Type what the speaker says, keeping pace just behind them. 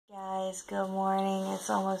guys, good morning. It's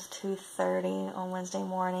almost 2:30 on Wednesday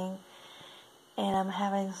morning, and I'm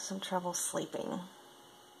having some trouble sleeping.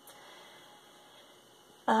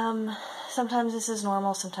 Sometimes this is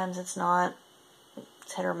normal, sometimes it's not.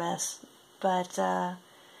 It's hit or miss. But I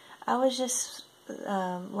was just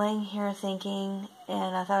laying here thinking,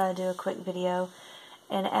 and I thought I'd do a quick video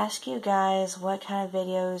and ask you guys what kind of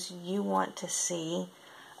videos you want to see.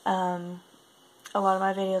 A lot of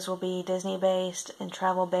my videos will be Disney-based and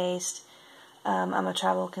travel-based. I'm a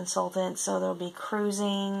travel consultant, so there'll be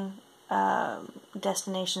cruising,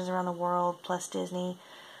 destinations around the world, plus Disney.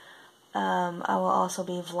 I will also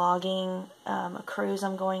be vlogging a cruise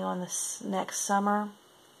I'm going on this next summer.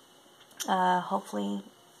 Hopefully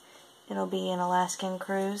it'll be an Alaskan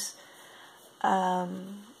cruise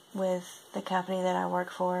with the company that I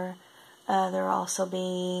work for. There will also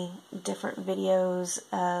be different videos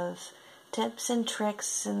of tips and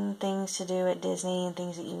tricks and things to do at Disney and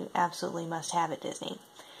things that you absolutely must have at Disney.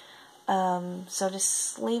 So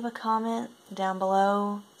just leave a comment down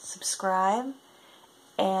below, subscribe,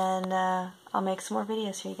 and I'll make some more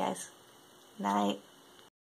videos for you guys. Night.